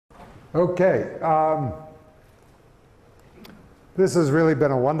Okay. This has really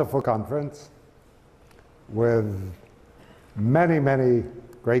been a wonderful conference with many, many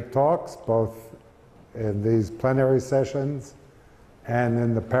great talks, both in these plenary sessions and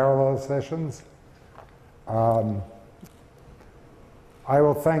in the parallel sessions. I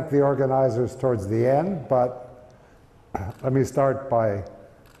will thank the organizers towards the end, but let me start by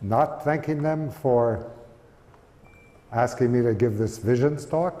not thanking them for asking me to give this visions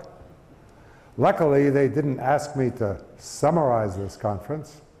talk. Luckily, they didn't ask me to summarize this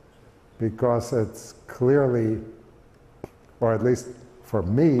conference because it's clearly, or at least for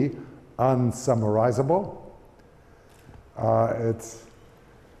me, unsummarizable.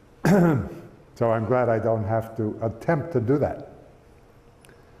 So I'm glad I don't have to attempt to do that.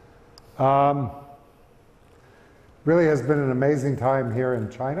 Really has been an amazing time here in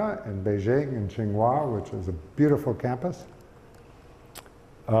China, in Beijing, in Tsinghua, which is a beautiful campus.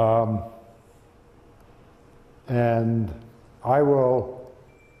 And I will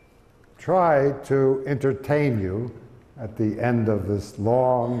try to entertain you at the end of this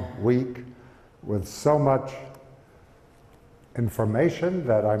long week with so much information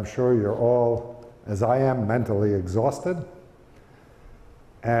that I'm sure you're all, as I am, mentally exhausted.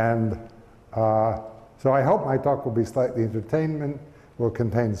 And so I hope my talk will be slightly entertainment, will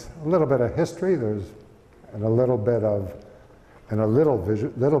contain a little bit of history, and a little bit of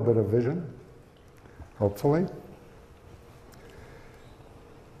vision, hopefully.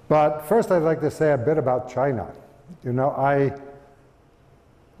 But first I'd like to say a bit about China. You know, I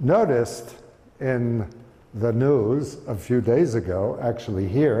noticed in the news a few days ago, actually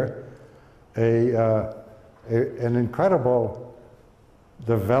here, an incredible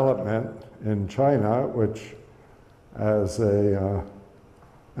development in China, which as an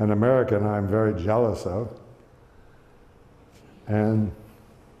American I'm very jealous of. And,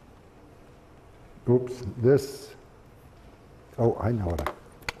 oops, this, oh, I know it.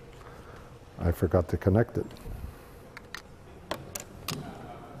 I forgot to connect it.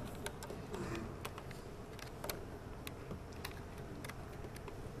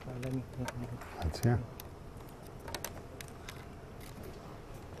 That's here.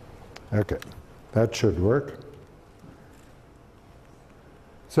 Okay, that should work.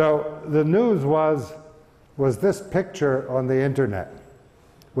 So the news was this picture on the internet,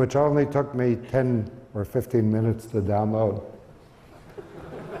 which only took me 10 or 15 minutes to download.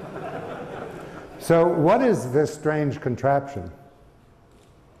 So what is this strange contraption?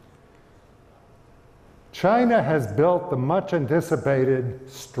 China has built the much anticipated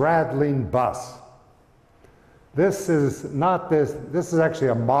Stradling bus. This is actually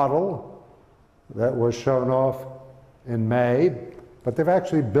a model that was shown off in May, but they've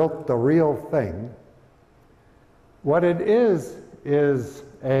actually built the real thing. What it is this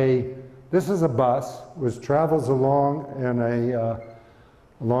is a bus which travels along a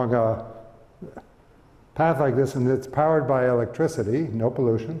path like this, and it's powered by electricity, no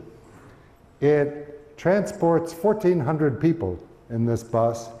pollution. It transports 1,400 people in this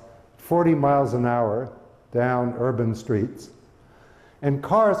bus, 40 miles an hour down urban streets, and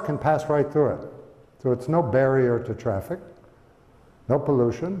cars can pass right through it. So it's no barrier to traffic, no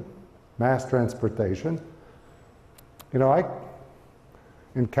pollution, mass transportation. You know, I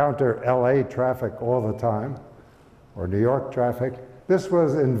encounter LA traffic all the time, or New York traffic. This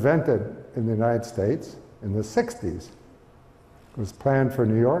was invented in the United States in the 60s. It was planned for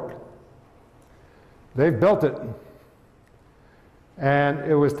New York. They've built it. And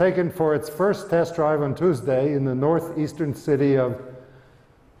it was taken for its first test drive on Tuesday in the northeastern city of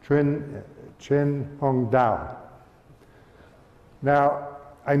Qinhuangdao. Now,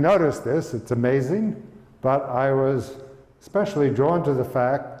 I noticed this, it's amazing, but I was especially drawn to the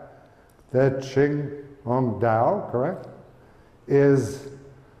fact that Qinhuangdao, correct, is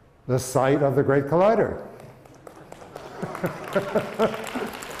the site of the Great Collider.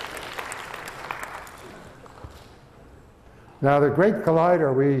 Now, the Great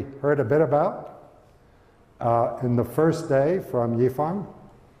Collider we heard a bit about in the first day from Yifang.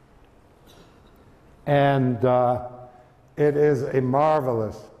 And it is a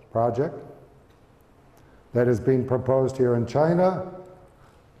marvelous project that is being proposed here in China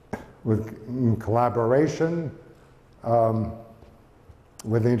in collaboration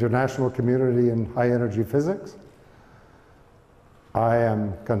with the international community in high energy physics. I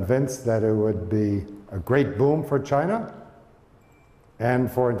am convinced that it would be a great boom for China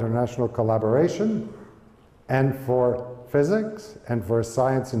and for international collaboration and for physics and for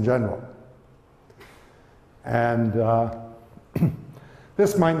science in general. And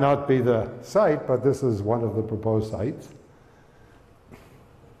this might not be the site, but this is one of the proposed sites.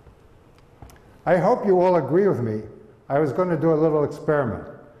 I hope you all agree with me. I was going to do a little experiment.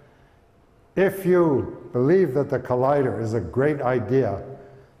 If you believe that the collider is a great idea,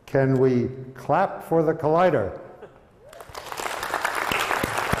 can we clap for the collider?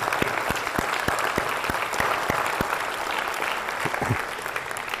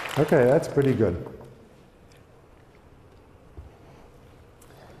 Okay, that's pretty good.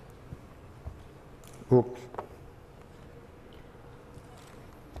 Oops.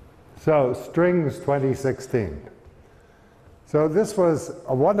 So, Strings 2016. So this was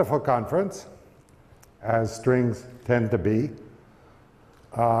a wonderful conference, as strings tend to be.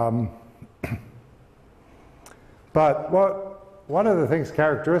 But one of the things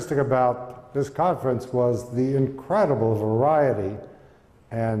characteristic about this conference was the incredible variety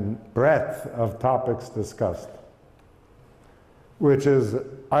and breadth of topics discussed, which is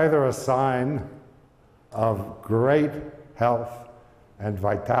either a sign of great health and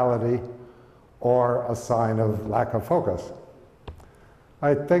vitality or a sign of lack of focus.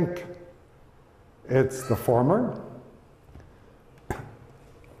 I think it's the former.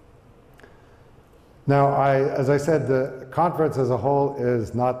 Now, as I said, the conference as a whole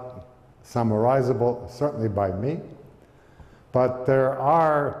is not summarizable, certainly by me, but there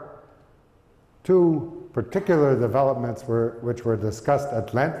are two particular developments which were discussed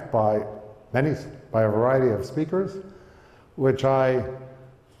at length by a variety of speakers, which I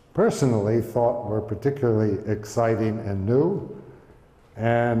personally thought were particularly exciting and new.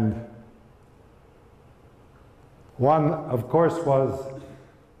 And one, of course, was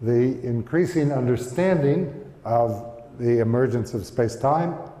the increasing understanding of the emergence of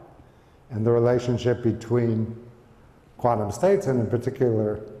space-time and the relationship between quantum states, and in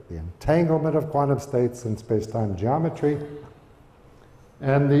particular, the entanglement of quantum states in space-time geometry.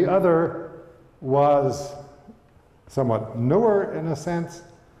 And the other was somewhat newer in a sense,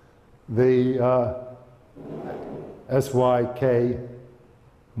 the SYK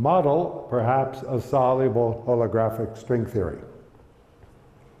model, perhaps a soluble holographic string theory.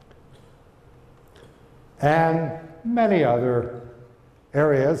 And many other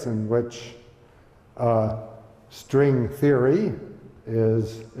areas in which string theory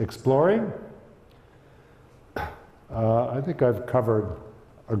is exploring. I think I've covered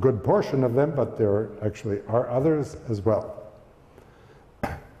a good portion of them, but there actually are others as well.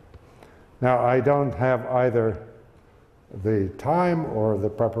 Now, I don't have either the time or the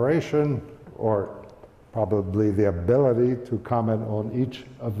preparation or probably the ability to comment on each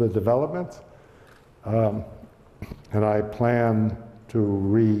of the developments. And I plan to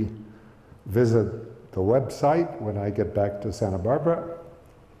revisit the website when I get back to Santa Barbara,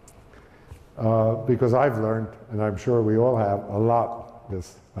 because I've learned, and I'm sure we all have, a lot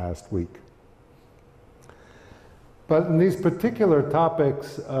this last week. But these particular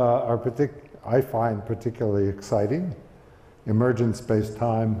topics I find particularly exciting. Emergent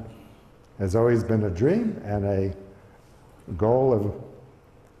space-time has always been a dream and a goal of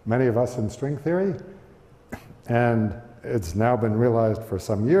many of us in string theory, and it's now been realized for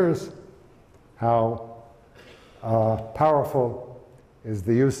some years how powerful is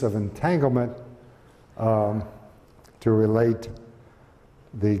the use of entanglement to relate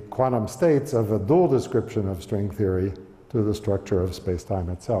the quantum states of a dual description of string theory to the structure of space-time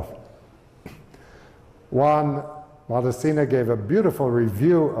itself. Juan Modestina gave a beautiful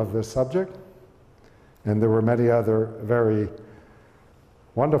review of this subject, and there were many other very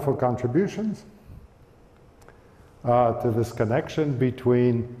wonderful contributions to this connection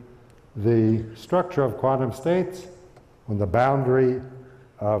between the structure of quantum states on the boundary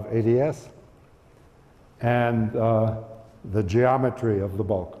of ADS and the geometry of the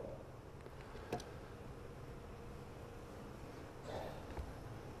bulk.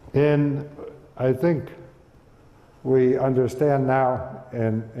 I think we understand now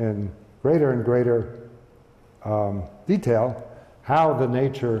in greater and greater detail how the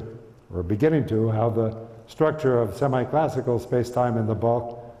nature, or beginning to, how the structure of semi-classical space-time in the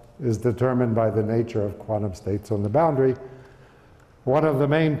bulk is determined by the nature of quantum states on the boundary. One of the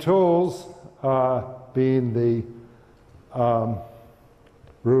main tools being the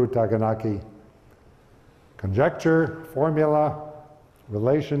Ryu-Takanaki conjecture, formula,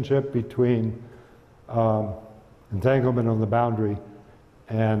 relationship between entanglement on the boundary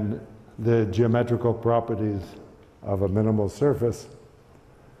and the geometrical properties of a minimal surface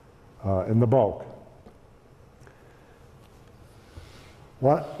in the bulk.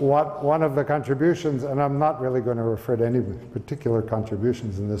 One of the contributions, and I'm not really going to refer to any particular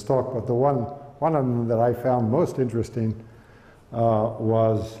contributions in this talk, but the one of them that I found most interesting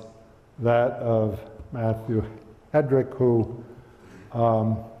was that of Matthew Hedrick, who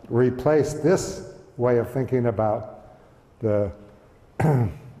replace this way of thinking about the,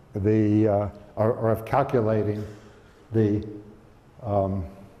 or of calculating the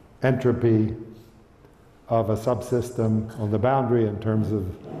entropy of a subsystem on the boundary in terms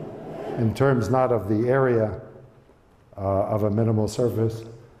not of the area of a minimal surface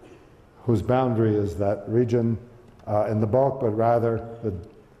whose boundary is that region in the bulk, but rather the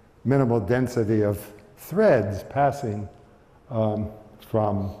minimal density of threads passing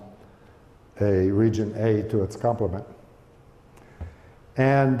from a region A to its complement.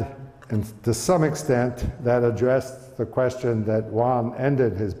 And to some extent, that addressed the question that Juan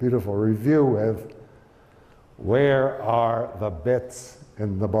ended his beautiful review with: where are the bits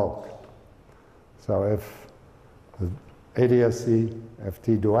in the bulk? So if the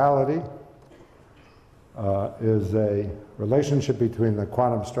ADS-CFT duality is a relationship between the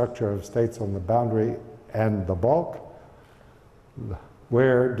quantum structure of states on the boundary and the bulk,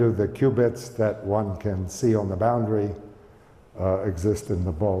 where do the qubits that one can see on the boundary exist in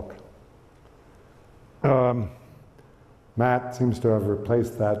the bulk? Matt seems to have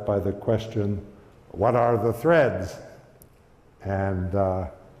replaced that by the question, what are the threads? And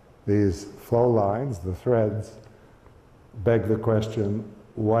these flow lines, the threads, beg the question,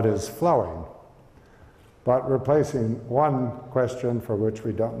 what is flowing? But replacing one question for which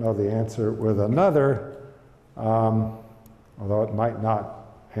we don't know the answer with another, although it might not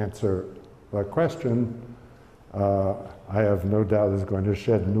answer the question, I have no doubt is going to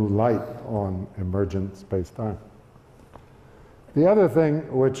shed new light on emergent space-time. The other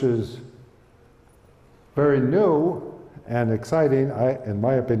thing which is very new and exciting, in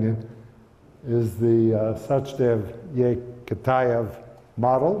my opinion, is the Sachdev-Yekitayev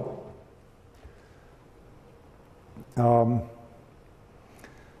model. A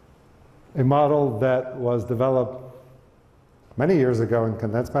model that was developed many years ago in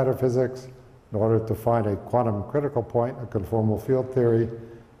condensed matter physics in order to find a quantum critical point, a conformal field theory,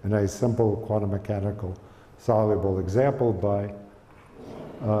 in a simple quantum mechanical soluble example by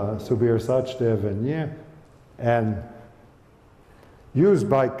Subir Sachdev and Ye, and used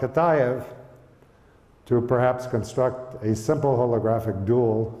by Kitaev to perhaps construct a simple holographic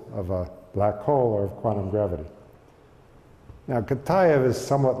dual of a black hole or of quantum gravity. Now, Kitaev is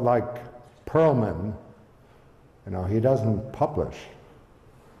somewhat like Perlman. You know, he doesn't publish.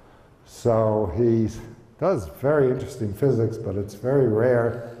 So he does very interesting physics, but it's very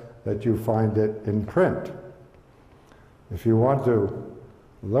rare that you find it in print. If you want to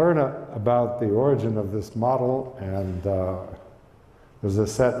learn about the origin of this model, and there's a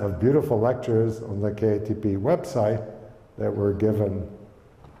set of beautiful lectures on the KATP website that were given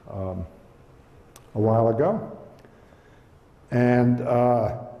a while ago. And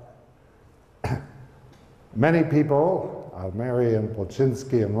many people, Marian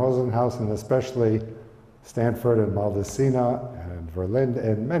Polchinski and Rosenhaus, and especially Stanford and Maldacena and Verlinde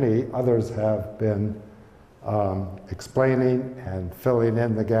and many others, have been explaining and filling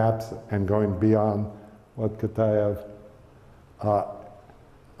in the gaps and going beyond what Kitaev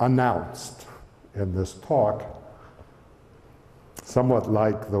announced in this talk, somewhat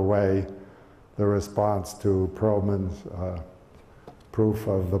like the way the response to Perlman's proof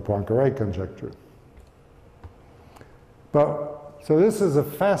of the Poincare conjecture. So this is a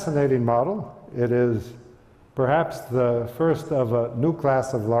fascinating model. It is perhaps the first of a new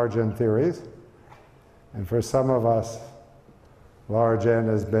class of large N theories. And for some of us, large N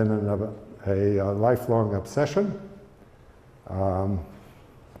has been a lifelong obsession.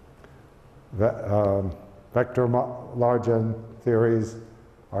 Vector large N theories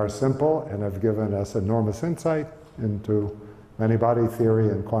are simple and have given us enormous insight into many-body theory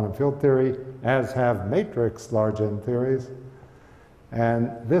and quantum field theory, as have matrix large N theories.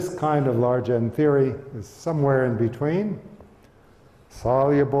 And this kind of large N theory is somewhere in between,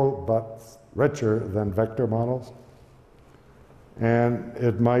 soluble but richer than vector models. And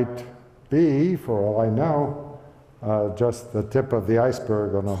it might be, for all I know, just the tip of the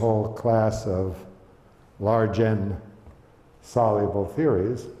iceberg on a whole class of large N soluble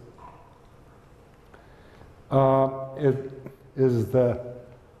theories. It is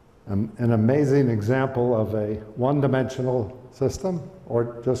an amazing example of a one-dimensional system,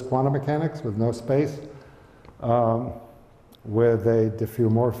 or just quantum mechanics with no space, with a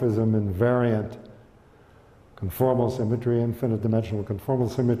diffeomorphism invariant conformal symmetry, infinite dimensional conformal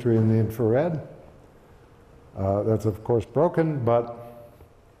symmetry in the infrared. That's of course broken, but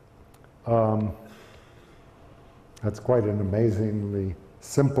that's quite an amazingly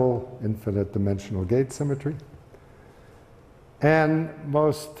simple infinite dimensional gauge symmetry. And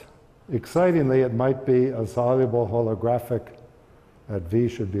most excitingly, it might be a soluble holographic that V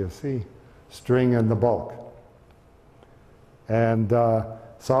should be a C, string in the bulk. And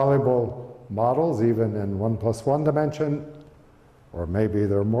soluble models, even in 1 + 1 dimension, or maybe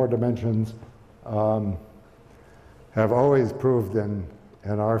there are more dimensions, have always proved in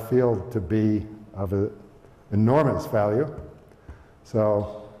our field to be of enormous value.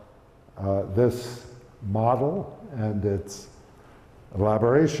 So this model and its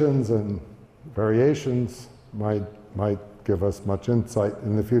elaborations and variations might give us much insight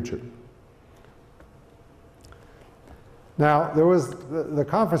in the future. Now, the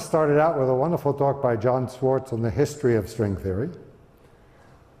conference started out with a wonderful talk by John Swartz on the history of string theory,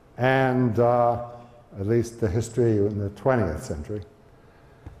 and at least the history in the 20th century.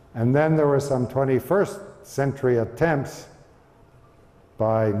 And then there were some 21st century attempts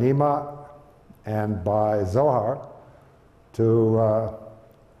by Nima and by Zohar to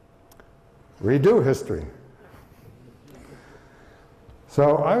redo history.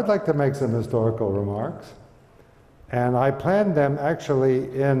 So I would like to make some historical remarks, and I planned them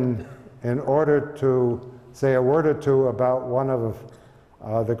actually in order to say a word or two about one of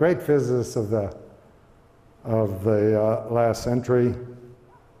the great physicists of the last century,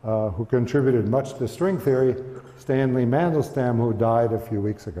 who contributed much to string theory, Stanley Mandelstam, who died a few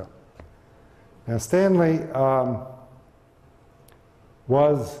weeks ago. Now, Stanley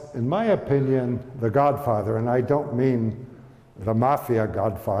was, in my opinion, the godfather, and I don't mean the mafia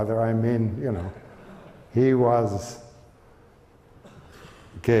godfather. I mean, you know, he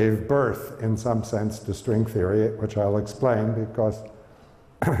gave birth, in some sense, to string theory, which I'll explain because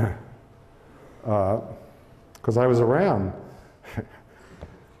I was around.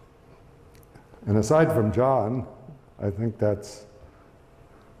 And aside from John, I think that's,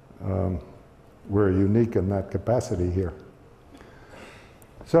 we're unique in that capacity here.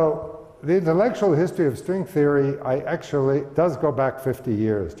 So the intellectual history of string theory actually does go back 50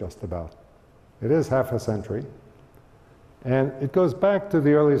 years, just about. It is half a century. And it goes back to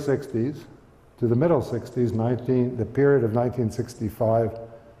the early 60s, to the middle 60s, the period of 1965,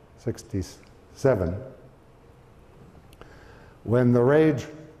 67, when the rage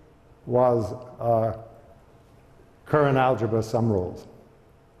was current algebra sum rules.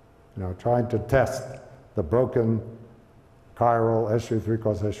 You know, trying to test the broken chiral SU3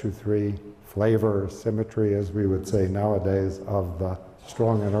 cos SU3 flavor, symmetry, as we would say nowadays, of the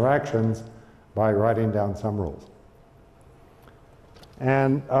strong interactions by writing down sum rules.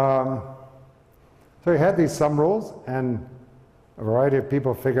 And so you had these sum rules, and a variety of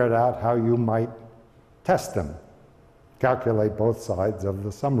people figured out how you might test them, calculate both sides of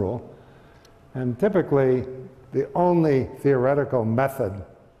the sum rule. And typically, the only theoretical method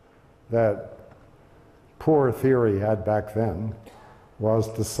that poor theory had back then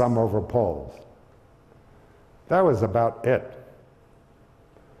was to sum over poles. That was about it.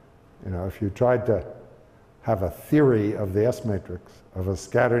 You know, if you tried to have a theory of the S matrix of a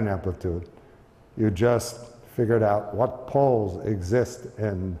scattering amplitude, you just figured out what poles exist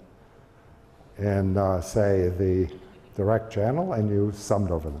in say, the direct channel, and you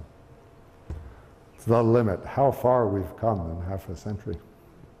summed over them. It's the limit, how far we've come in half a century.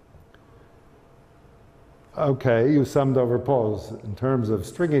 Okay, you summed over poles. In terms of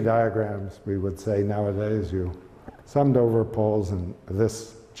stringy diagrams, we would say nowadays you summed over poles in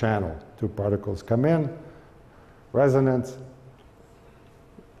this channel. Two particles come in, resonance.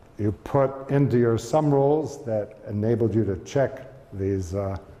 You put into your sum rules that enabled you to check these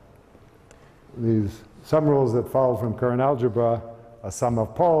sum rules that follow from current algebra, a sum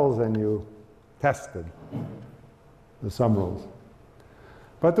of poles, and you tested the sum rules.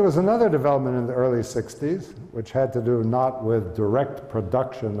 But there was another development in the early 60s, which had to do not with direct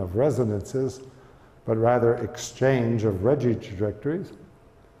production of resonances, but rather exchange of Regge trajectories,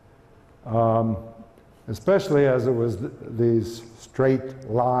 especially as it was these straight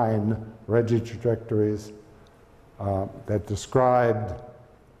line Regge trajectories that described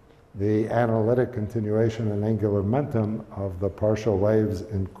the analytic continuation and angular momentum of the partial waves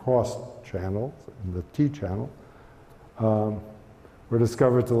in cross channels, in the T channel, were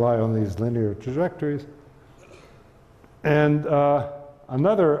discovered to lie on these linear trajectories. And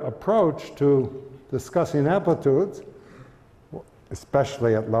another approach to discussing amplitudes,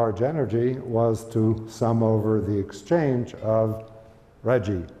 especially at large energy, was to sum over the exchange of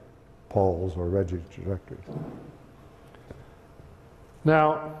Regge poles or Regge trajectories.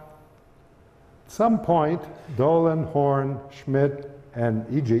 Now, at some point, Dolan, Horn, Schmidt, and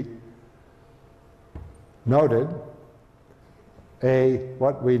Ig noted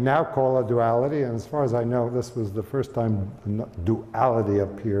what we now call a duality, and as far as I know, this was the first time duality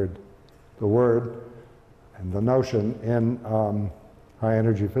appeared, the word and the notion, in high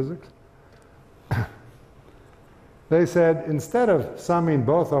energy physics. They said instead of summing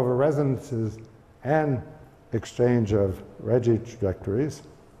both over resonances and exchange of Regge trajectories,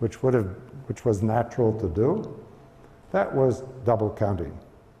 which was natural to do, that was double counting.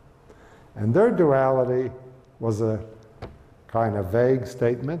 And their duality was a kind of vague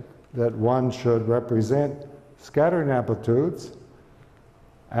statement that one should represent scattering amplitudes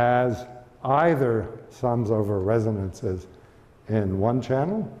as either sums over resonances in one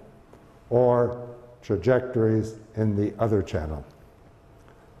channel or trajectories in the other channel.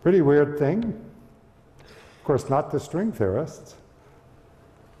 Pretty weird thing. Of course, not the string theorists,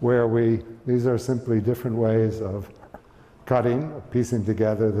 where these are simply different ways of cutting, piecing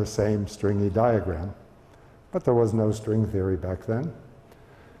together the same stringy diagram. But there was no string theory back then.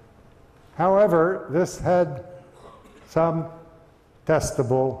 However, this had some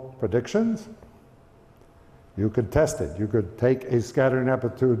testable predictions. You could test it. You could take a scattering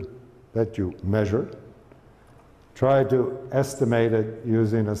amplitude that you measured, try to estimate it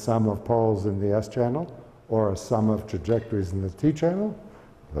using a sum of poles in the S channel or a sum of trajectories in the T channel,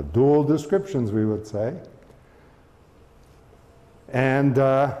 the dual descriptions, we would say. And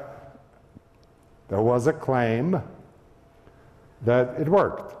there was a claim that it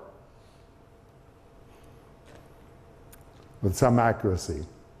worked with some accuracy.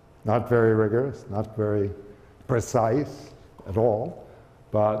 Not very rigorous, not very precise at all,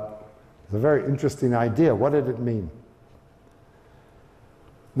 but it's a very interesting idea. What did it mean?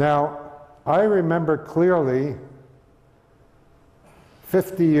 Now, I remember clearly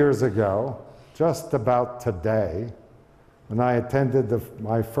 50 years ago, just about today, when I attended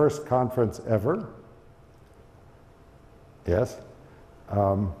my first conference ever. Yes,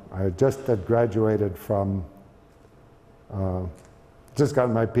 I just had graduated from, just got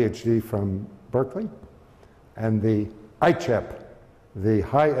my PhD from Berkeley, and the ICHEP, the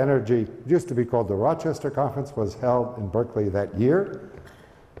High Energy, it used to be called the Rochester Conference, was held in Berkeley that year,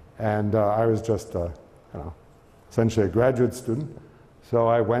 and I was just, essentially a graduate student, so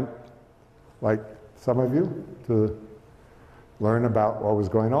I went, like some of you, to learn about what was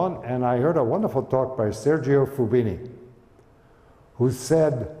going on, and I heard a wonderful talk by Sergio Fubini, who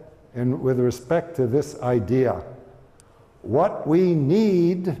said, with respect to this idea, what we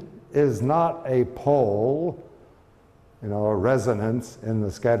need is not a pole, a resonance in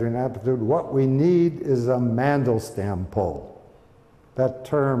the scattering amplitude. What we need is a Mandelstam pole. That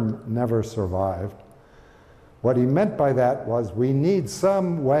term never survived. What he meant by that was we need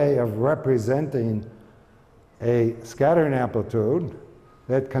some way of representing a scattering amplitude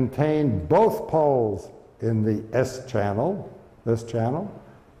that contained both poles in the S channel, this channel,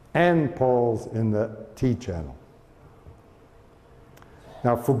 and poles in the T channel.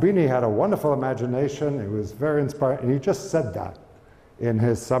 Now, Fubini had a wonderful imagination. It was very inspiring, and he just said that in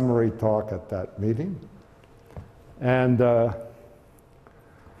his summary talk at that meeting. And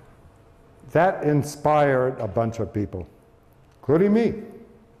that inspired a bunch of people, including me.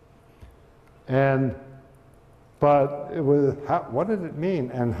 But it was, what did it mean,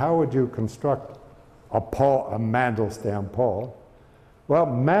 and how would you construct a pole, a Mandelstam pole? Well,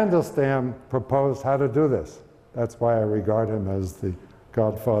 Mandelstam proposed how to do this. That's why I regard him as the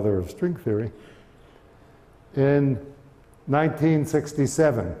godfather of string theory. In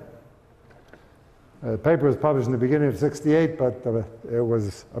 1967, the paper was published in the beginning of '68, but it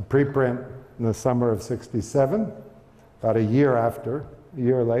was a preprint in the summer of '67, about a year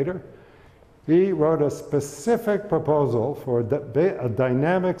later. He wrote a specific proposal for a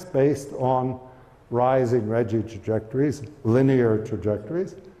dynamics based on rising Regge trajectories, linear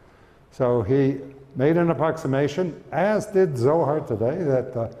trajectories. So he made an approximation, as did Zohar today,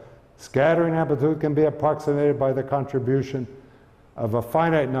 that the scattering amplitude can be approximated by the contribution of a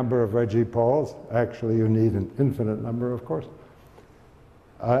finite number of Regge poles. Actually, you need an infinite number, of course.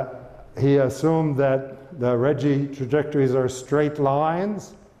 He assumed that the Regge trajectories are straight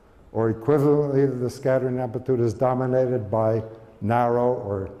lines, or equivalently, the scattering amplitude is dominated by narrow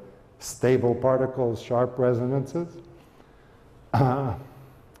or stable particles, sharp resonances.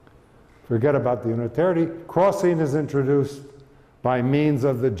 Forget about the unitarity. Crossing is introduced by means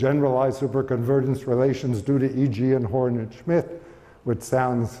of the generalized superconvergence relations due to E.G. and Horn and Schmidt, which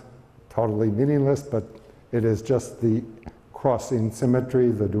sounds totally meaningless, but it is just the crossing symmetry,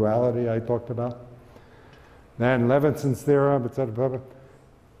 the duality I talked about. Then Levinson's theorem, etc.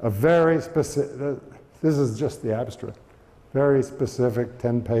 A very specific, this is just the abstract, very specific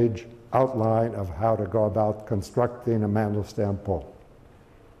 10-page outline of how to go about constructing a Mandelstam pole.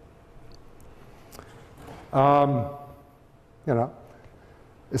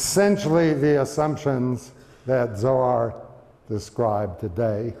 Essentially the assumptions that Zohar described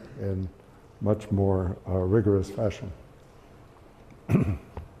today in much more rigorous fashion.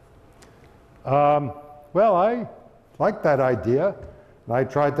 Well, I liked that idea, and I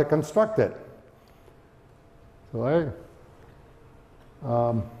tried to construct it. So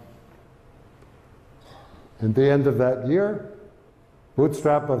at the end of that year,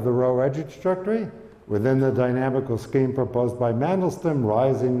 bootstrap of the row Regge trajectory, within the dynamical scheme proposed by Mandelstam,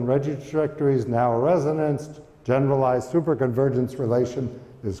 rising Regge trajectories, now resonanced, generalized superconvergence relation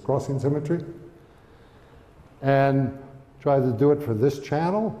is crossing symmetry. And try to do it for this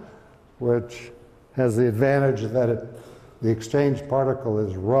channel, which has the advantage that the exchange particle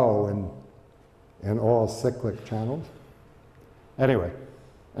is rho in all cyclic channels. Anyway,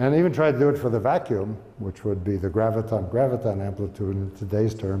 and even tried to do it for the vacuum, which would be the graviton amplitude. In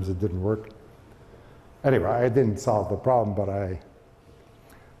today's terms, it didn't work. Anyway, I didn't solve the problem, but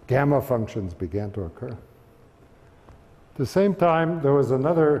gamma functions began to occur. At the same time, there was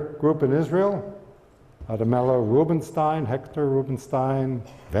another group in Israel, Adamello Rubinstein, Hector Rubinstein,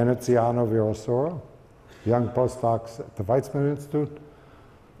 Veneziano Virasoro, young postdocs at the Weizmann Institute,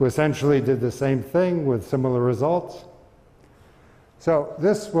 who essentially did the same thing with similar results. So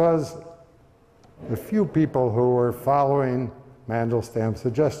this was the few people who were following Mandelstam's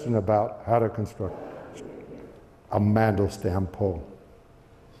suggestion about how to construct a Mandelstam pole.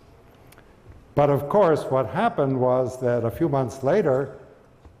 But of course, what happened was that a few months later,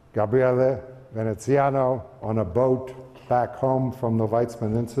 Gabriele Veneziano, on a boat back home from the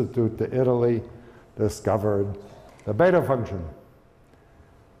Weizmann Institute to Italy, discovered the beta function.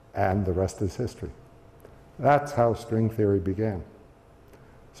 And the rest is history. That's how string theory began.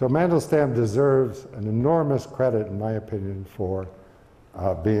 So Mandelstam deserves an enormous credit, in my opinion, for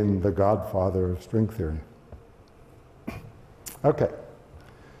being the godfather of string theory. Okay.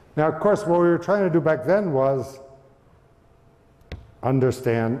 Now, of course, what we were trying to do back then was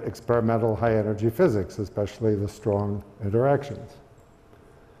understand experimental high-energy physics, especially the strong interactions.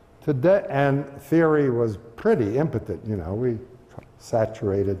 Today, and theory was pretty impotent. You know, we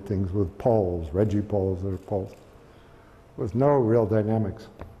saturated things with poles, Regge poles or poles. There was no real dynamics.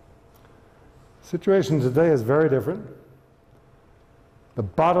 The situation today is very different. The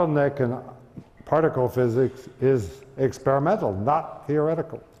bottleneck in particle physics is experimental, not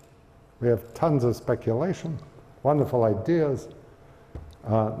theoretical. We have tons of speculation, wonderful ideas,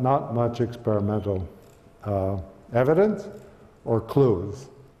 not much experimental evidence or clues.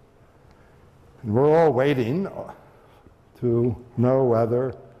 And we're all waiting to know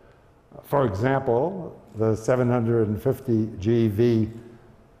whether, for example, the 750 GeV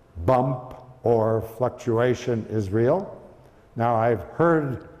bump or fluctuation is real. Now, I've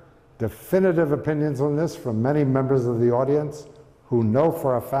heard definitive opinions on this from many members of the audience who know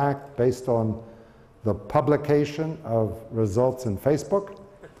for a fact, based on the publication of results in Facebook,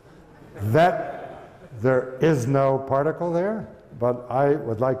 that there is no particle there, but I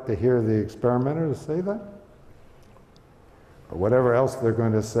would like to hear the experimenters say that, or whatever else they're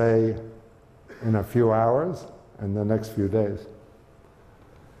going to say in a few hours and the next few days.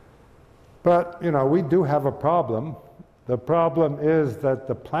 But, you know, we do have a problem. The problem is that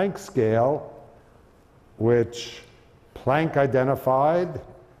the Planck scale, which Planck identified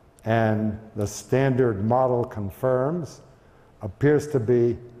and the standard model confirms, appears to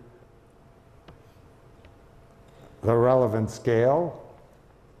be the relevant scale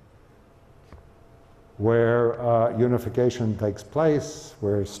where unification takes place,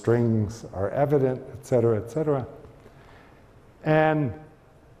 where strings are evident, et cetera, et cetera. And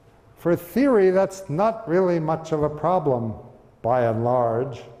for theory, that's not really much of a problem, by and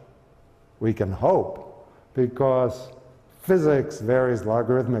large, we can hope, because physics varies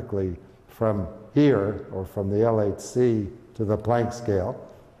logarithmically from here, or from the LHC to the Planck scale,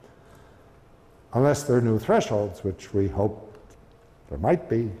 unless there are new thresholds, which we hope there might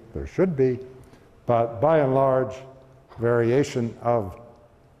be, there should be. But by and large, variation of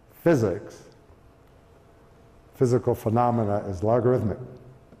physics, physical phenomena, is logarithmic,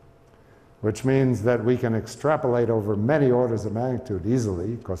 which means that we can extrapolate over many orders of magnitude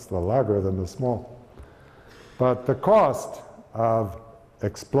easily, because the logarithm is small. But the cost of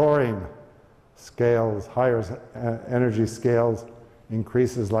exploring scales, higher energy scales,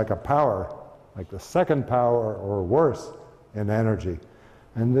 increases like a power, like the second power or worse in energy.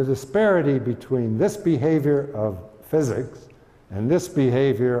 And the disparity between this behavior of physics and this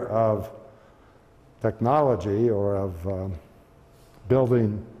behavior of technology or of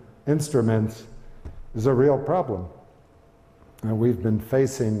building instruments is a real problem. And we've been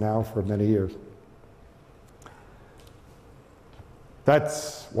facing now for many years.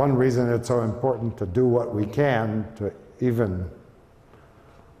 That's one reason it's so important to do what we can to even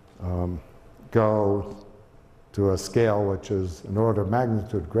go to a scale which is an order of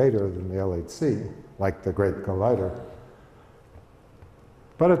magnitude greater than the LHC, like the Great Collider.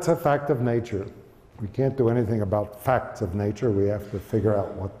 But it's a fact of nature. We can't do anything about facts of nature. We have to figure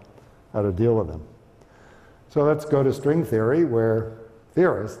out how to deal with them. So let's go to string theory, where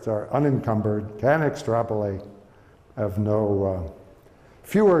theorists are unencumbered, can extrapolate, have no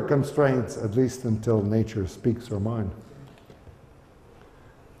fewer constraints, at least until nature speaks her mind.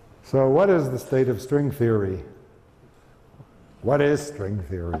 So what is the state of string theory? What is string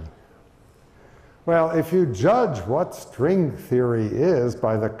theory? Well, if you judge what string theory is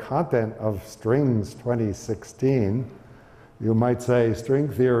by the content of Strings 2016, you might say string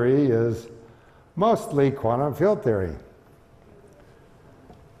theory is mostly quantum field theory,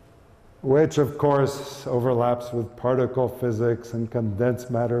 which of course overlaps with particle physics and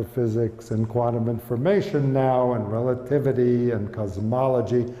condensed matter physics and quantum information now and relativity and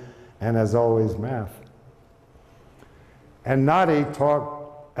cosmology and, as always, math. And Nadi talked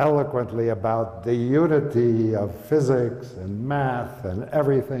eloquently about the unity of physics and math and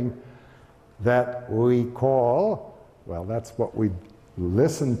everything that we call, well, that's what we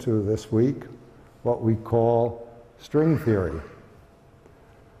listened to this week, what we call string theory.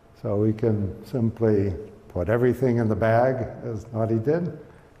 So we can simply put everything in the bag, as Nadi did,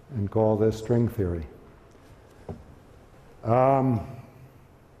 and call this string theory. So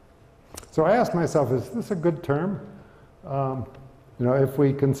I asked myself, is this a good term? You know, if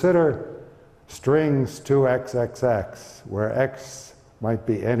we consider strings 2xxx, where x might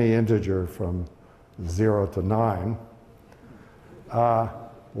be any integer from 0 to 9,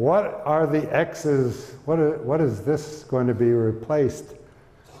 what are the x's, what is this going to be replaced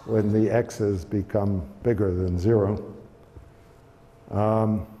when the x's become bigger than 0?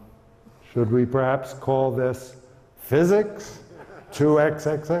 Should we perhaps call this physics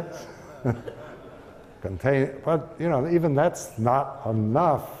 2xxx? But you know, even that's not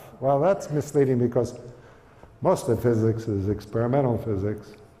enough. Well, that's misleading because most of physics is experimental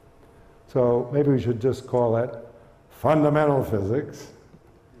physics. So maybe we should just call it fundamental physics.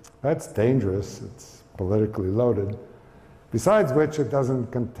 That's dangerous. It's politically loaded. Besides which, it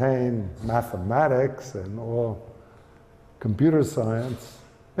doesn't contain mathematics and all computer science.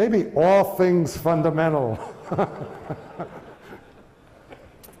 Maybe all things fundamental.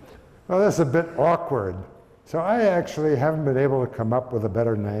 Well, that's a bit awkward. So I actually haven't been able to come up with a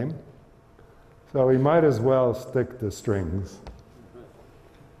better name. So we might as well stick to strings.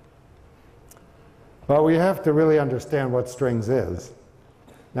 But we have to really understand what strings is.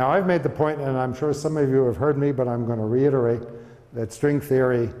 Now, I've made the point, and I'm sure some of you have heard me, but I'm going to reiterate that string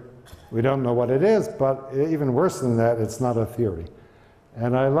theory, we don't know what it is, but even worse than that, it's not a theory.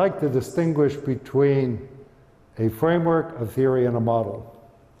 And I like to distinguish between a framework, a theory, and a model.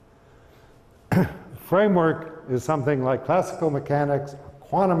 Framework is something like classical mechanics,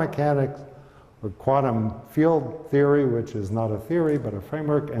 quantum mechanics, or quantum field theory, which is not a theory but a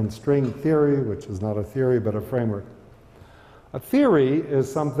framework, and string theory, which is not a theory but a framework. A theory is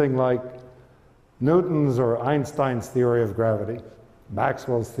something like Newton's or Einstein's theory of gravity,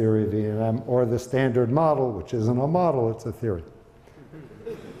 Maxwell's theory of E&M, or the Standard Model, which isn't a model, it's a theory.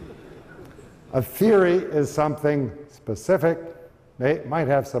 A theory is something specific. It might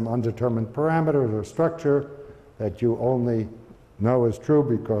have some undetermined parameters or structure that you only know is true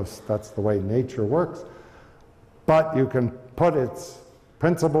because that's the way nature works. But you can put its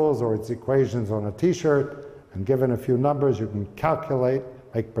principles or its equations on a t-shirt, and given a few numbers, you can calculate,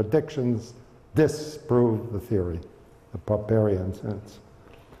 make predictions, disprove the theory, the Popperian sense.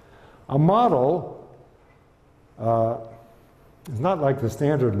 A model is not like the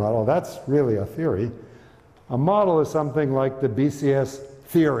Standard Model. That's really a theory. A model is something like the BCS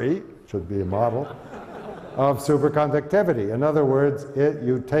theory, should be a model, of superconductivity. In other words,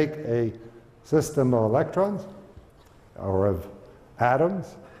 you take a system of electrons or of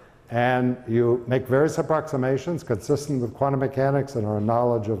atoms, and you make various approximations consistent with quantum mechanics and our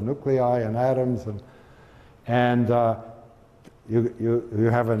knowledge of nuclei and atoms, and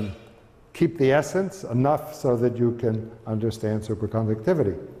you keep the essence enough so that you can understand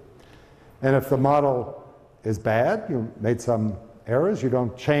superconductivity. And if the model is bad, you made some errors, you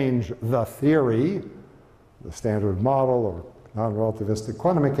don't change the theory, the Standard Model or non-relativistic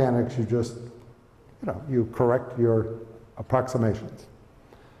quantum mechanics, you just, you correct your approximations.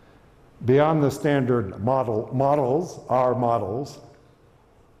 Beyond the Standard Model, models are models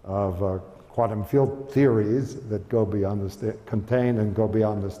of quantum field theories that go beyond contain and go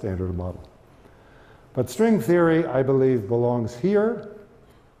beyond the Standard Model. But string theory, I believe, belongs here,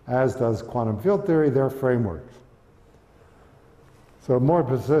 as does quantum field theory. They're frameworks. So more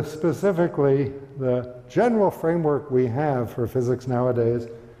specifically, the general framework we have for physics nowadays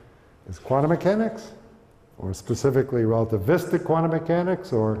is quantum mechanics, or specifically relativistic quantum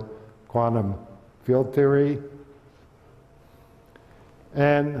mechanics, or quantum field theory.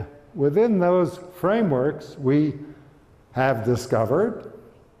 And within those frameworks, we have discovered,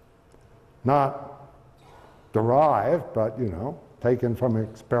 not derived, but taken from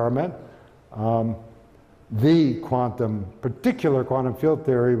experiment, the particular quantum field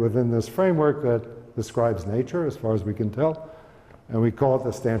theory within this framework that describes nature, as far as we can tell. And we call it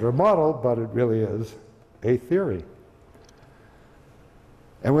the Standard Model, but it really is a theory.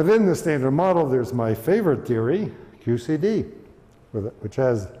 And within the Standard Model, there's my favorite theory, QCD, which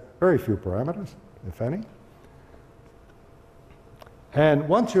has very few parameters, if any. And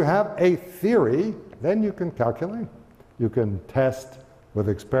once you have a theory, then you can calculate. You can test with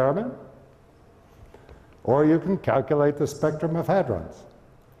experiment, or you can calculate the spectrum of hadrons.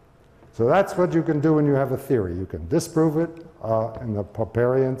 So that's what you can do when you have a theory. You can disprove it in the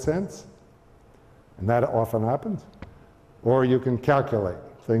Popperian sense, and that often happens, or you can calculate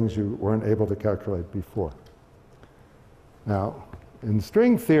things you weren't able to calculate before. Now, in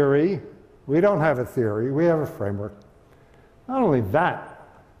string theory, we don't have a theory, we have a framework. Not only that,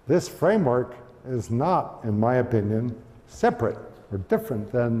 this framework is not, in my opinion, separate or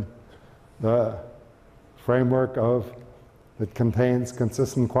different than the framework that contains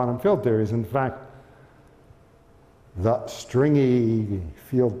consistent quantum field theories. In fact, the stringy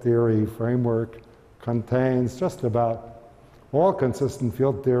field theory framework contains just about all consistent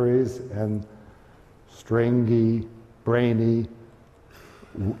field theories and stringy, brainy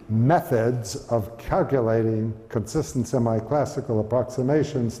methods of calculating consistent semi-classical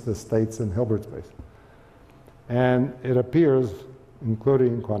approximations to states in Hilbert space. And it appears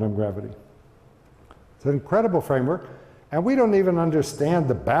including quantum gravity. It's an incredible framework, and we don't even understand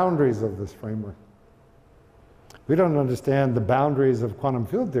the boundaries of this framework. We don't understand the boundaries of quantum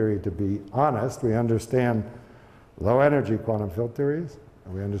field theory, to be honest. We understand low-energy quantum field theories,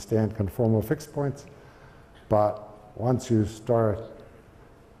 and we understand conformal fixed points, but once you start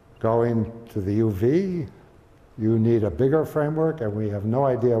going to the UV, you need a bigger framework, and we have no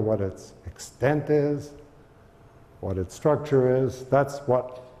idea what its extent is, what its structure is. That's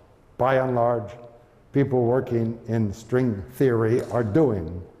what, by and large, people working in string theory are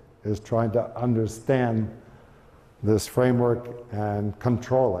doing, is trying to understand this framework and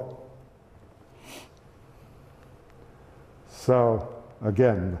control it. So,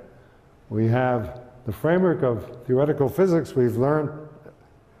 again, we have the framework of theoretical physics we've learned,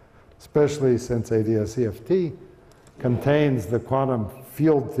 especially since ADS-CFT, contains the quantum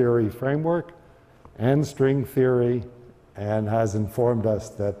field theory framework and string theory, and has informed us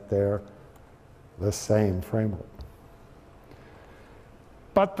that they're the same framework.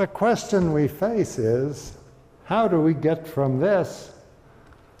 But the question we face is, how do we get from this,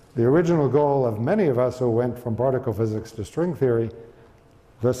 the original goal of many of us who went from particle physics to string theory,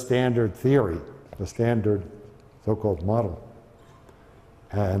 the standard theory, the standard so-called model,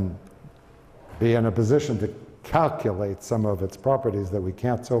 and be in a position to calculate some of its properties that we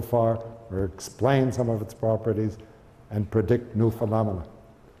can't so far, or explain some of its properties, and predict new phenomena.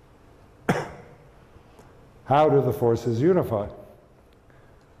 How do the forces unify?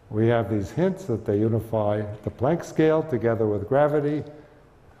 We have these hints that they unify the Planck scale together with gravity.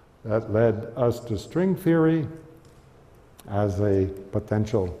 That led us to string theory as a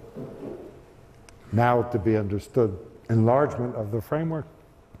potential, now to be understood, enlargement of the framework.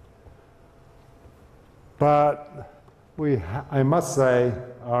 But I must say,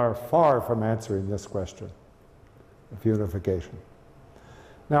 are far from answering this question of unification.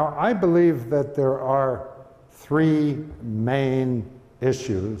 Now, I believe that there are three main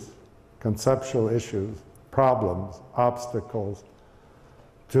issues, conceptual issues, problems, obstacles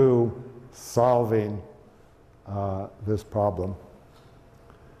to solving this problem.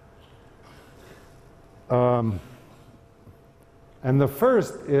 And the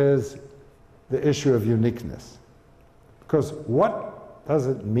first is the issue of uniqueness. Because what does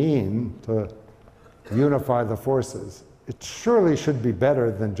it mean to unify the forces? It surely should be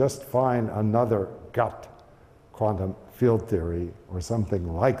better than just find another gut quantum field theory or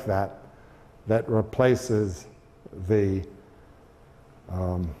something like that that replaces the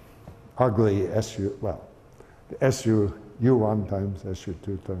ugly SU, well, the SU U1 times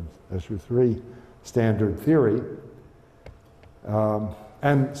SU2 times SU3 standard theory.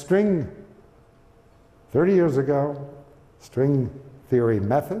 And string, 30 years ago, string theory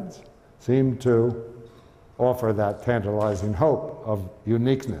methods seemed to offer that tantalizing hope of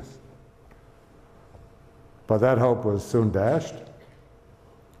uniqueness. But that hope was soon dashed,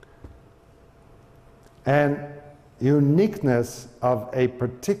 And uniqueness of a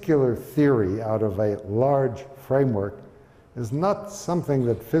particular theory out of a large framework is not something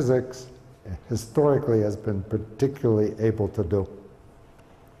that physics historically has been particularly able to do.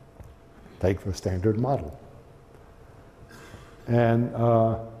 Take the Standard Model. And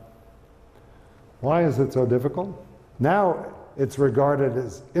why is it so difficult? Now it's regarded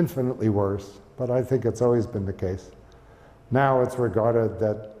as infinitely worse, but I think it's always been the case. Now it's regarded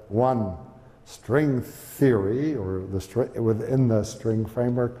that one string theory, or within the string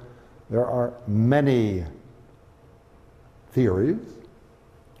framework, there are many theories,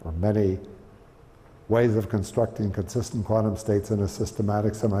 or many ways of constructing consistent quantum states in a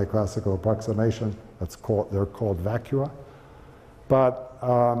systematic semi-classical approximation. They're called vacua. But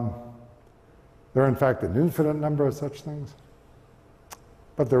there are in fact an infinite number of such things.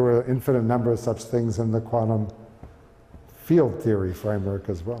 But there were an infinite number of such things in the quantum field theory framework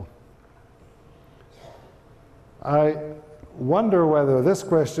as well. I wonder whether this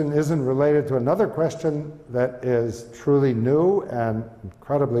question isn't related to another question that is truly new and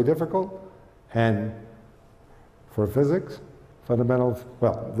incredibly difficult, and for physics, fundamentals,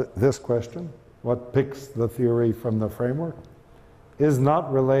 well, this question, what picks the theory from the framework, is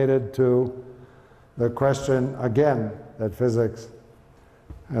not related to the question, again, that physics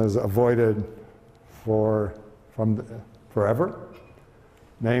has avoided forever,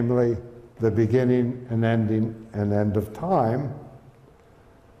 namely the beginning and ending and end of time.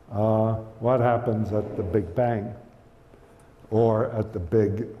 What happens at the Big Bang, or at the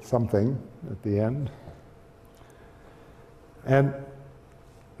big something at the end? And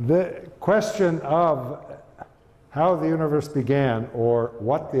the question of how the universe began, or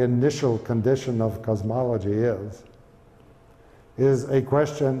what the initial condition of cosmology is a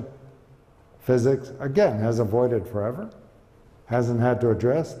question physics, again, has avoided forever, hasn't had to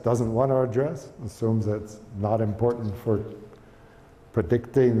address, doesn't want to address, assumes it's not important for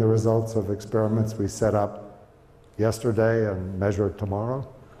predicting the results of experiments we set up yesterday and measure tomorrow.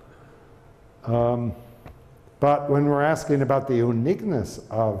 But when we're asking about the uniqueness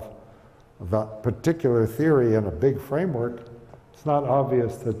of the particular theory in a big framework, it's not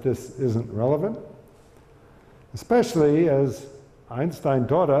obvious that this isn't relevant, especially as Einstein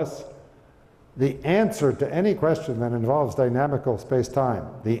taught us, the answer to any question that involves dynamical space-time,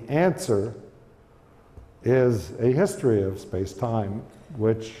 the answer is a history of space-time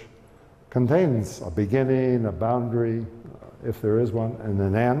which contains a beginning, a boundary, if there is one, and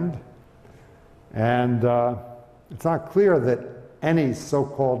an end. And it's not clear that any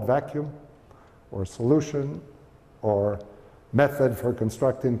so-called vacuum or solution or method for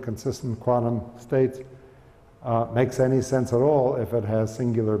constructing consistent quantum states makes any sense at all if it has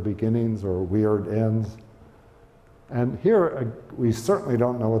singular beginnings or weird ends. And here we certainly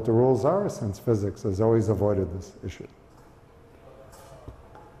don't know what the rules are, since physics has always avoided this issue.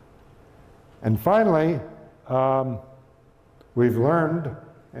 And finally, we've learned,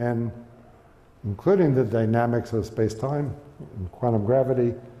 and including the dynamics of space-time and quantum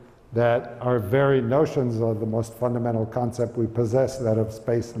gravity, that our very notions of the most fundamental concept we possess, that of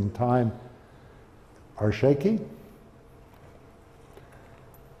space and time, are shaky.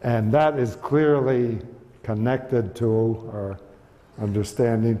 And that is clearly connected to our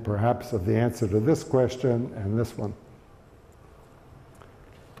understanding, perhaps, of the answer to this question and this one.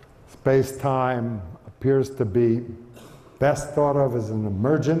 Space-time appears to be best thought of as an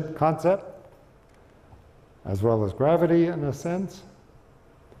emergent concept, as well as gravity in a sense.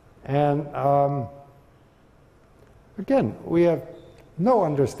 And again, we have no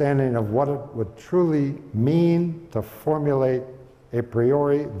understanding of what it would truly mean to formulate a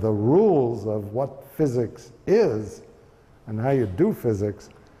priori the rules of what physics is and how you do physics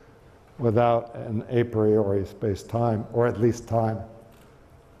without an a priori space-time, or at least time.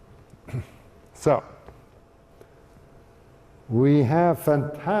 So, we have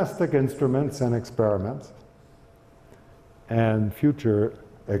fantastic instruments and experiments, and future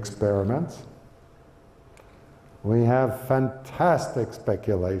experiments. We have fantastic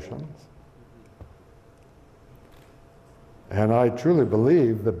speculations. And I truly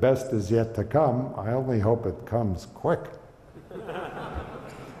believe the best is yet to come. I only hope it comes quick.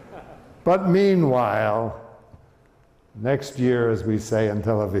 But meanwhile, next year, as we say in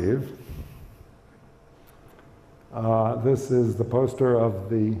Tel Aviv, this is the poster of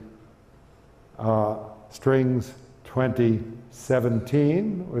the Strings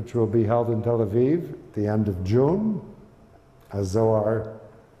 2017, which will be held in Tel Aviv at the end of June, as Zohar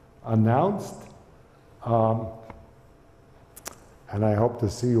announced. And I hope to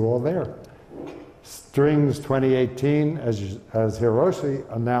see you all there. Strings 2018, as Hiroshi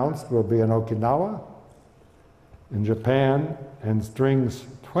announced, will be in Okinawa in Japan, and Strings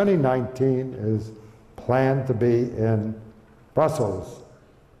 2019 is planned to be in Brussels.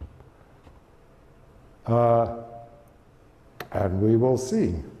 And we will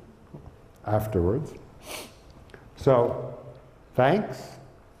see afterwards. So, thanks.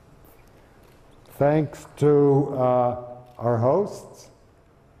 Thanks to our hosts,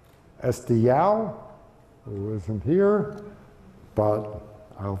 Esti Yao, who isn't here, but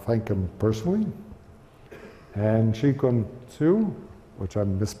I'll thank him personally, and Shikun Tsu, which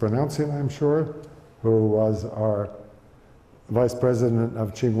I'm mispronouncing, I'm sure, who was our vice president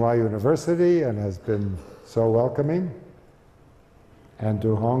of Tsinghua University and has been so welcoming, and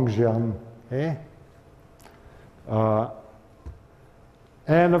to Hong Jian He,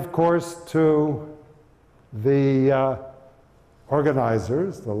 and of course to the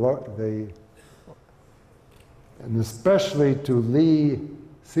organizers, and especially to Li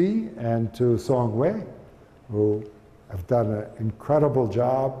Si and to Song Wei, who have done an incredible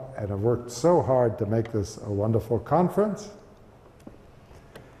job and have worked so hard to make this a wonderful conference,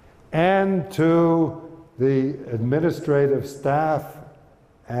 and to the administrative staff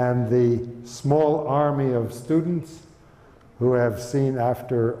and the small army of students who have seen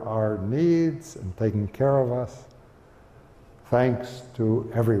after our needs and taken care of us. Thanks to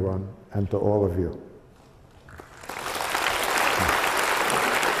everyone and to all of you.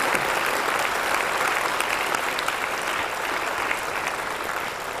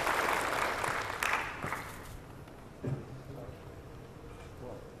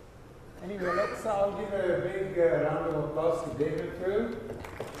 Anyway, let's all give a big round of applause to David Fu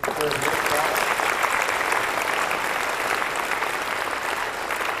for his talk.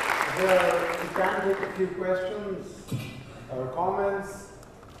 We can take a few questions or comments,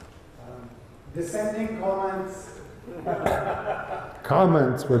 dissenting comments.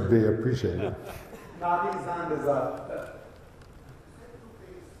 Comments would be appreciated. Nadi's hand is up.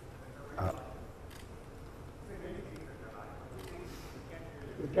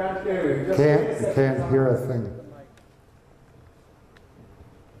 We can't hear you. Just Can't hear a thing.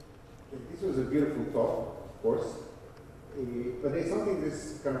 This was a beautiful talk, of course, but there's something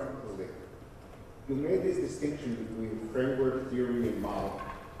that's kind of puzzling. You made this distinction between framework theory and model,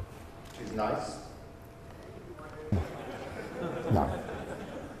 which is nice. No.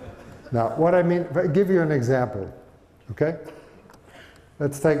 Now, what I mean, I'll give you an example, okay?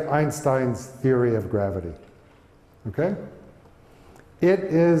 Let's take Einstein's theory of gravity, okay? It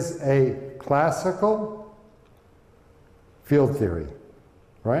is a classical field theory,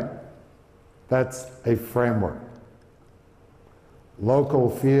 right? That's a framework. Local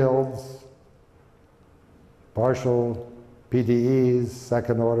fields, partial PDEs,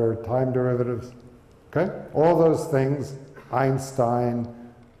 second order time derivatives, okay? All those things, Einstein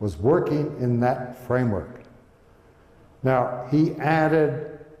was working in that framework. Now, he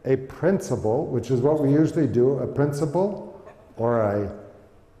added a principle, which is what we usually do, a principle or a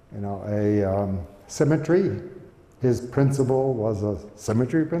symmetry. His principle was a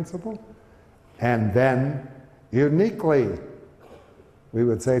symmetry principle. And then, uniquely, we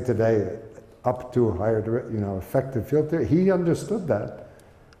would say today, up to higher, effective field theory, he understood that.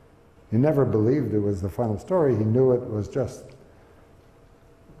 He never believed it was the final story. He knew it was just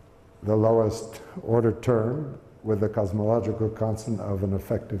the lowest order term with the cosmological constant of an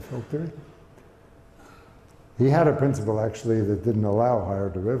effective field theory. He had a principle, actually, that didn't allow higher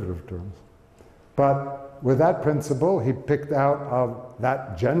derivative terms. But with that principle, he picked out of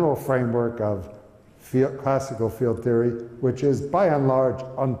that general framework of classical field theory, which is by and large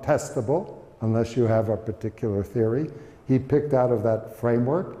untestable unless you have a particular theory. He picked out of that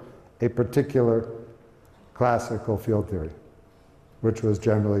framework a particular classical field theory, which was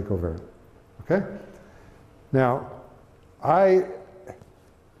generally covariant. Okay? Now, to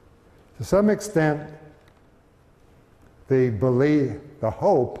some extent, the belief, the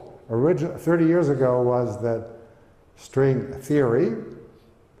hope, 30 years ago was that string theory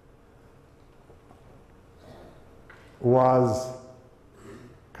was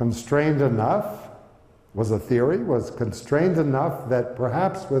constrained enough, was constrained enough that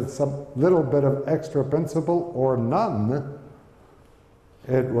perhaps with some little bit of extra principle or none,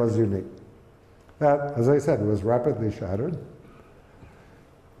 it was unique. That, as I said, was rapidly shattered.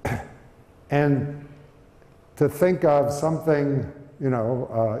 And to think of something,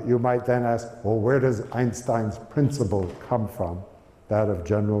 you might then ask, well, where does Einstein's principle come from? That of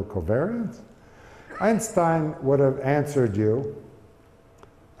general covariance? Einstein would have answered you,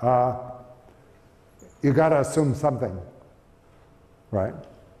 you got to assume something, right?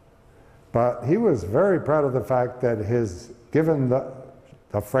 But he was very proud of the fact that given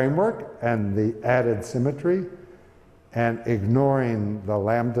the framework and the added symmetry, and ignoring the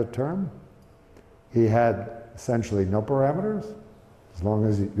lambda term. He had essentially no parameters, as long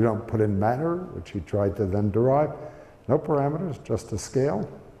as you don't put in matter, which he tried to then derive. No parameters, just a scale.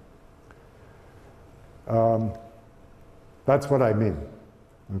 That's what I mean,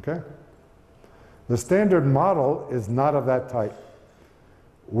 okay? The standard model is not of that type.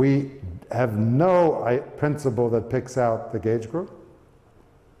 We have no principle that picks out the gauge group.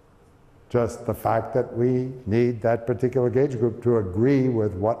 Just the fact that we need that particular gauge group to agree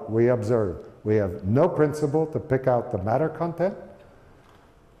with what we observe. We have no principle to pick out the matter content.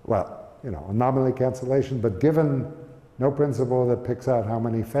 Well, you know, anomaly cancellation, but given no principle that picks out how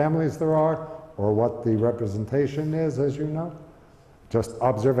many families there are or what the representation is, as you know, just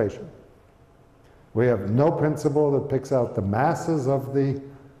observation. We have no principle that picks out the masses of the,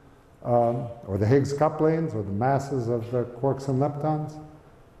 or the Higgs couplings, or the masses of the quarks and leptons.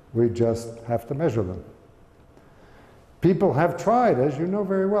 We just have to measure them. People have tried, as you know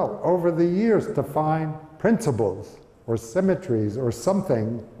very well, over the years to find principles or symmetries or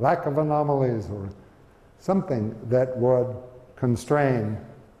something, lack of anomalies or something that would constrain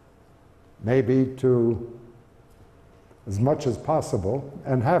maybe to as much as possible,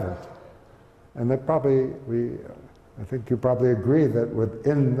 and haven't. And that probably, I think you probably agree that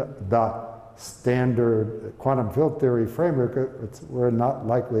within the standard quantum field theory framework, we're not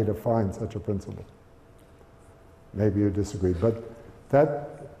likely to find such a principle. Maybe you disagree, but that's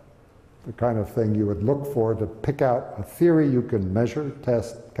the kind of thing you would look for to pick out a theory you can measure,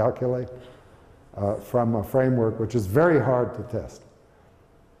 test, calculate from a framework which is very hard to test.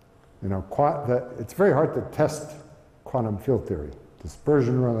 You know, it's very hard to test quantum field theory.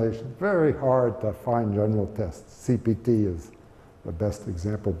 Dispersion relation, very hard to find general tests. CPT is the best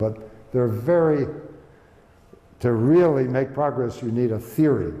example, but they're to really make progress, you need a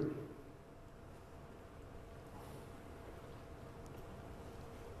theory.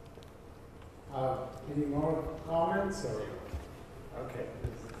 Any more comments? Or? Okay,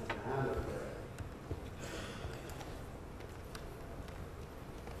 there's a hand up there.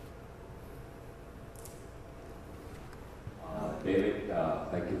 David,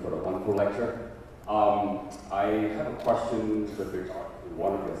 thank you for the wonderful lecture. I have a question with regard to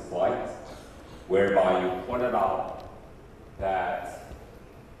one of your slides, whereby you pointed out that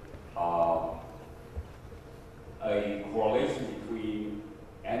a correlation between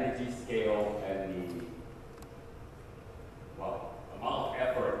energy scale and the amount of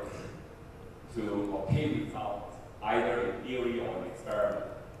effort to obtain results, either in theory or in experiment.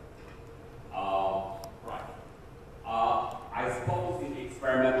 I suppose in the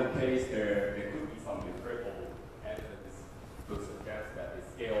experimental case, there could be some empirical evidence to suggest that the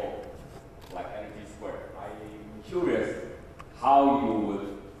scale like energy squared. I'm curious how you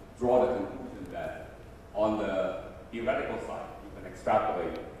would draw the conclusion that on the theoretical side, you can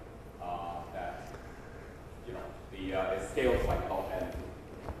extrapolate that, you know, the scales like energy.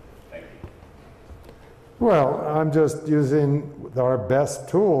 Thank you. Well, I'm just using our best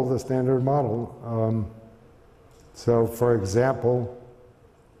tool, the standard model. So, for example,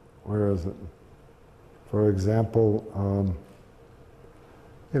 where is it? For example,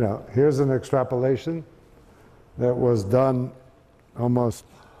 you know, here's an extrapolation that was done almost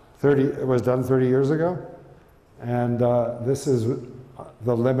 30 years ago. And this is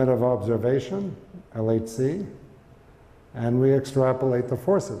the limit of observation, LHC, and we extrapolate the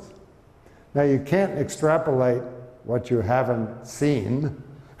forces. Now, you can't extrapolate what you haven't seen.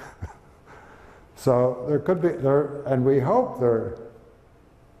 So there could be, and we hope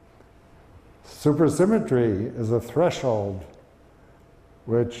supersymmetry is a threshold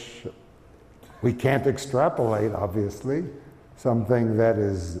which we can't extrapolate, obviously, something that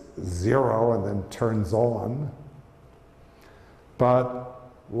is zero and then turns on.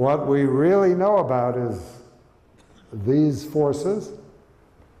 But what we really know about is these forces,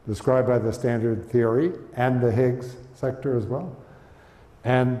 described by the standard theory and the Higgs sector as well.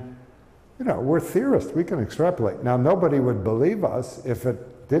 And you know, we're theorists, we can extrapolate. Now, nobody would believe us if it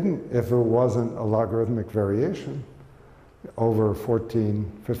wasn't a logarithmic variation over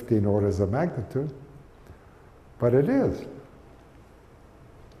 14, 15 orders of magnitude. But it is.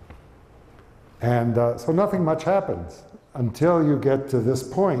 And so nothing much happens until you get to this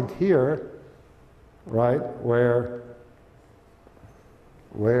point here, right, where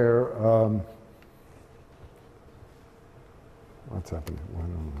what's happening?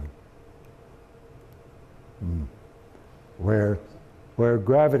 Where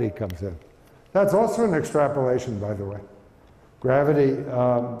gravity comes in. That's also an extrapolation, by the way. Gravity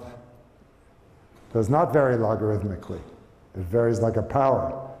does not vary logarithmically. It varies like a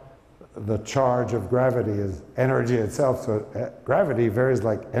power. the charge of gravity is energy itself. So gravity varies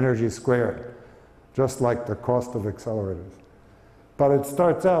like energy squared, just like the cost of accelerators. But it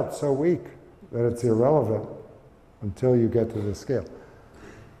starts out so weak that it's irrelevant until you get to this scale.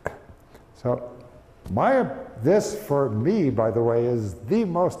 So this, for me, by the way, is the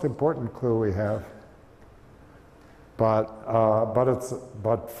most important clue we have. But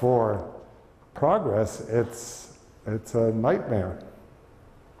for progress, it's a nightmare.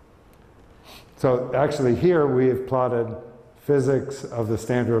 So actually here we have plotted physics of the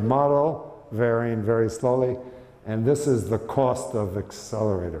standard model, varying very slowly, and this is the cost of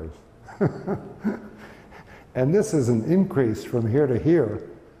accelerators. And this is an increase from here to here,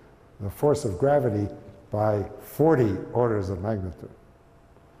 the force of gravity, by 40 orders of magnitude.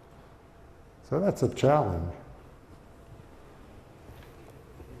 So that's a challenge.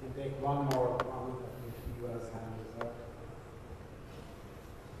 You can take one more comment if the US hand is up.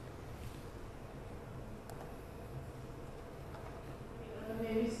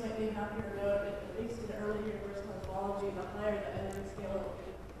 Maybe slightly happier note, at least in early universe cosmology, the higher the energy scale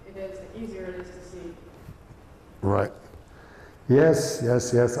it is, the easier it is to see. Right. Yes.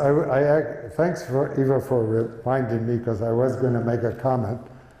 Thanks for Eva for reminding me, because I was going to make a comment.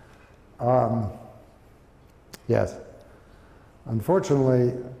 Yes.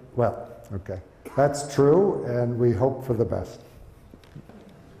 Unfortunately, well, okay. That's true, and we hope for the best.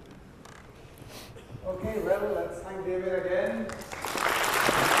 Okay, well, let's thank David again.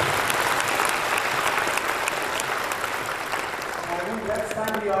 I think let's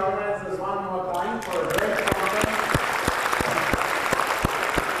thank the organizers one more time for a great